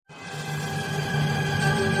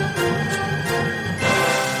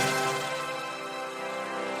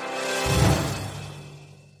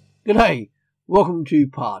G'day, welcome to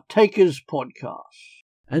Partakers Podcast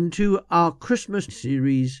and to our Christmas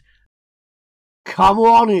series, Come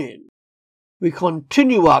On In. We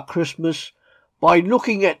continue our Christmas by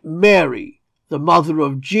looking at Mary, the mother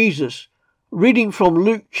of Jesus, reading from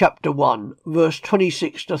Luke chapter 1, verse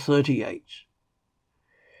 26 to 38.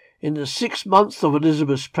 In the 6th month of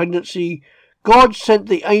Elizabeth's pregnancy, God sent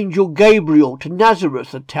the angel Gabriel to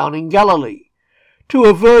Nazareth, a town in Galilee, to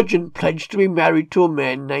a virgin pledged to be married to a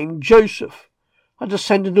man named Joseph, a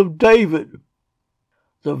descendant of David.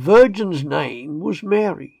 The virgin's name was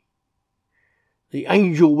Mary. The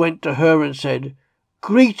angel went to her and said,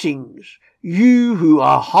 "Greetings, you who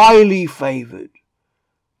are highly favoured.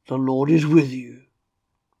 The Lord is with you."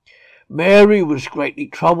 Mary was greatly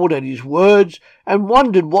troubled at his words and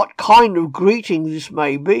wondered what kind of greeting this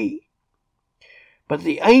may be. But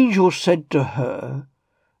the angel said to her,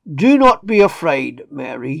 "Do not be afraid,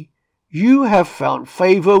 Mary. You have found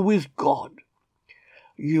favour with God.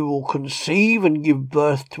 You will conceive and give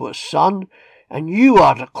birth to a son, and you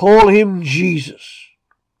are to call him Jesus.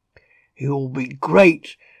 He will be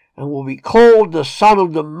great and will be called the Son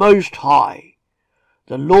of the Most High.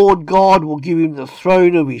 The Lord God will give him the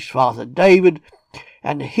throne of his father David,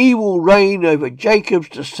 and he will reign over Jacob's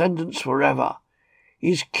descendants forever.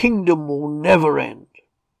 His kingdom will never end."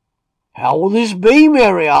 "How will this be,"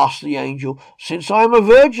 Mary asked the angel, "since I am a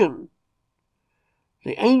virgin?"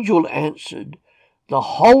 The angel answered, "The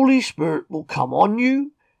Holy Spirit will come on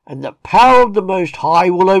you, and the power of the Most High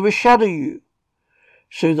will overshadow you.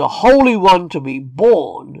 So the Holy One to be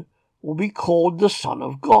born will be called the Son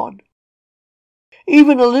of God.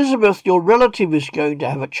 Even Elizabeth, your relative, is going to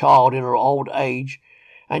have a child in her old age,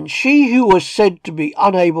 and she who was said to be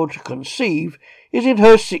unable to conceive is in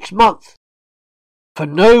her 6th month. For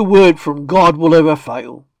no word from God will ever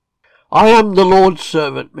fail." "I am the Lord's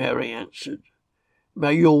servant," Mary answered.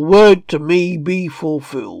 "May your word to me be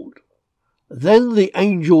fulfilled." Then the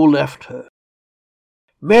angel left her.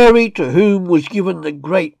 Mary, to whom was given the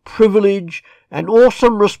great privilege and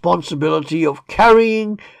awesome responsibility of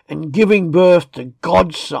carrying and giving birth to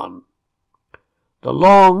God's Son, the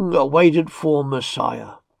long-awaited for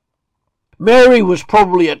Messiah. Mary was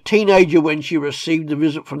probably a teenager when she received the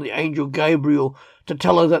visit from the angel Gabriel to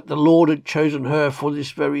tell her that the Lord had chosen her for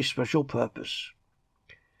this very special purpose.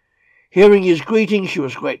 Hearing his greeting, she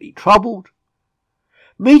was greatly troubled.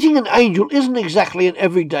 Meeting an angel isn't exactly an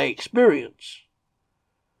everyday experience,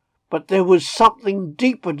 but there was something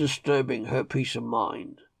deeper disturbing her peace of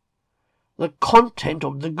mind. The content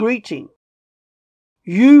of the greeting.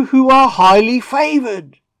 "You who are highly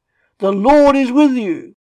favoured. The Lord is with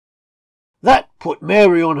you." That put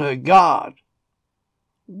Mary on her guard.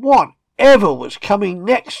 Whatever was coming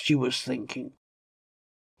next, she was thinking.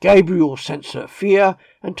 Gabriel sensed her fear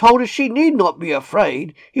and told her she need not be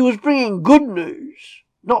afraid. He was bringing good news,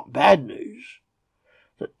 not bad news.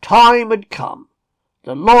 The time had come,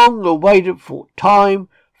 the long-awaited for time,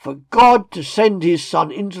 for God to send his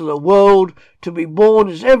Son into the world to be born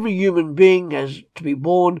as every human being has to be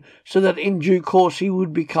born, so that in due course he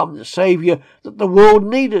would become the Saviour that the world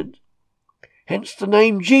needed. Hence the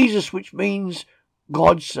name Jesus, which means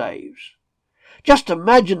God saves. Just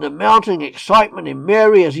imagine the mounting excitement in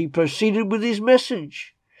Mary as he proceeded with his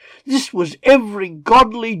message. This was every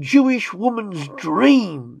godly Jewish woman's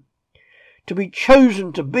dream, to be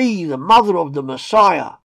chosen to be the mother of the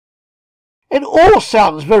Messiah. It all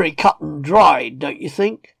sounds very cut and dried, don't you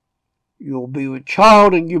think? You'll be with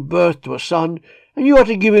child and give birth to a son, and you are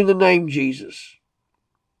to give him the name Jesus.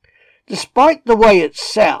 Despite the way it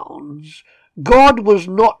sounds, God was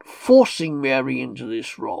not forcing Mary into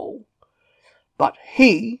this role, but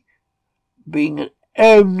he, being an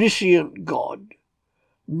omniscient God,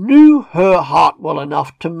 knew her heart well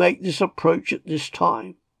enough to make this approach at this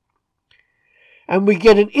time. And we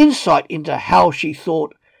get an insight into how she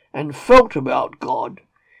thought and felt about God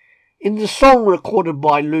in the song recorded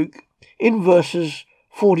by Luke in verses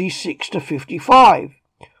 46 to 55.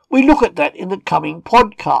 We look at that in the coming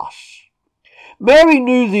podcasts. Mary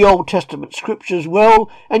knew the Old Testament scriptures well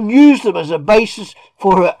and used them as a basis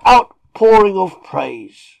for her outpouring of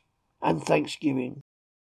praise and thanksgiving.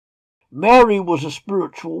 Mary was a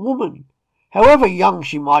spiritual woman, however young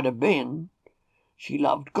she might have been. She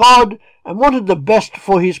loved God and wanted the best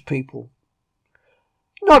for his people.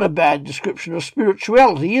 Not a bad description of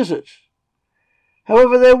spirituality, is it?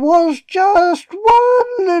 However, there was just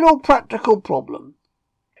one little practical problem.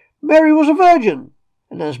 Mary was a virgin,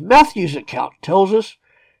 and as Matthew's account tells us,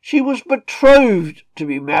 she was betrothed to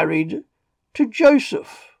be married to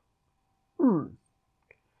Joseph.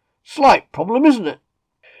 Slight problem, isn't it?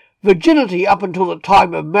 Virginity up until the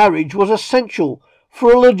time of marriage was essential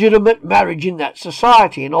for a legitimate marriage in that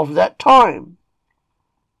society and of that time.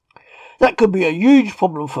 That could be a huge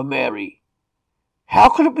problem for Mary. How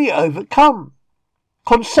could it be overcome?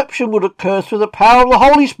 Conception would occur through the power of the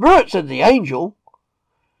Holy Spirit, said the angel.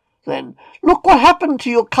 Then, look what happened to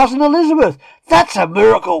your cousin Elizabeth. That's a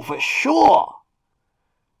miracle for sure.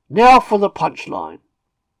 Now for the punchline.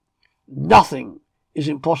 Nothing is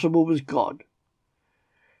impossible with God.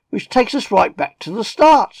 Which takes us right back to the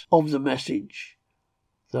start of the message.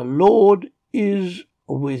 The Lord is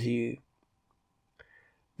with you.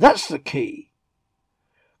 That's the key.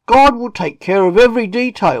 God will take care of every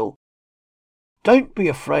detail. Don't be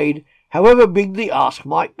afraid, however big the ask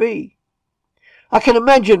might be. I can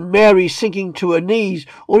imagine Mary sinking to her knees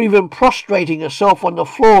or even prostrating herself on the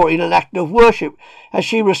floor in an act of worship as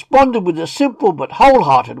she responded with the simple but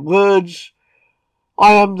wholehearted words,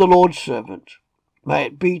 I am the Lord's servant. May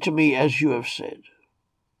it be to me as you have said.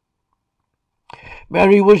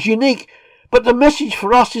 Mary was unique, but the message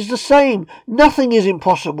for us is the same. Nothing is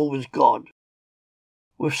impossible with God.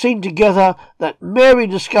 We've seen together that Mary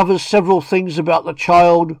discovers several things about the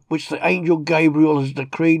child which the angel Gabriel has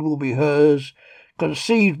decreed will be hers,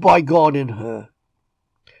 conceived by God in her.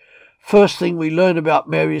 First thing we learn about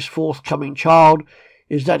Mary's forthcoming child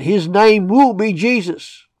is that his name will be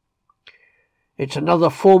Jesus. It's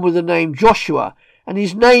another form of the name Joshua, and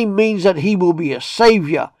his name means that he will be a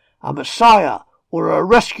saviour, a Messiah, or a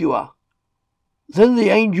rescuer. Then the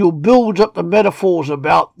angel builds up the metaphors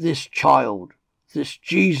about this child, this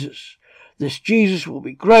Jesus. This Jesus will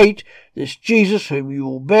be great. This Jesus whom you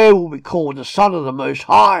will bear will be called the Son of the Most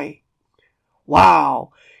High.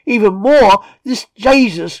 Wow! Even more, this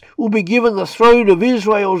Jesus will be given the throne of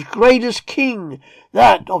Israel's greatest king,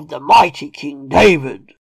 that of the mighty King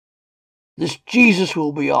David. This Jesus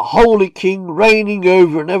will be a holy king reigning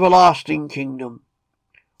over an everlasting kingdom.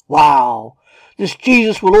 Wow! This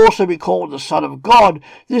Jesus will also be called the Son of God.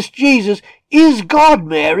 This Jesus is God,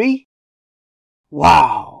 Mary.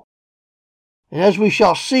 Wow! And as we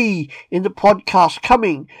shall see in the podcast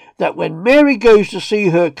coming, that when Mary goes to see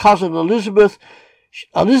her cousin Elizabeth,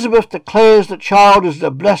 Elizabeth declares the child is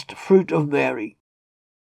the blessed fruit of Mary.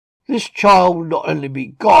 This child will not only be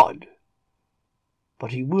God,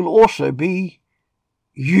 but he will also be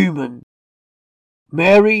human.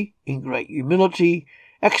 Mary, in great humility,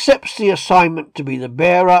 accepts the assignment to be the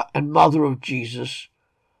bearer and mother of Jesus,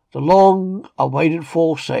 the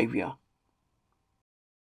long-awaited-for Saviour.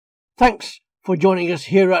 Thanks for joining us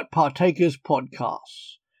here at Partakers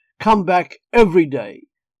Podcasts. Come back every day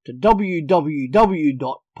to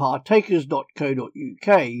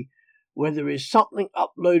www.partakers.co.uk, where there is something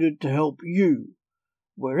uploaded to help you,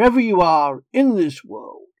 wherever you are in this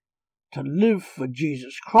world, to live for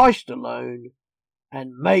Jesus Christ alone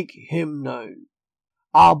and make him known.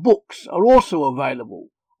 Our books are also available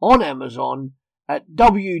on Amazon at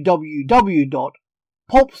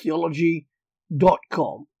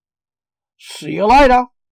www.pulptheology.com. See you later.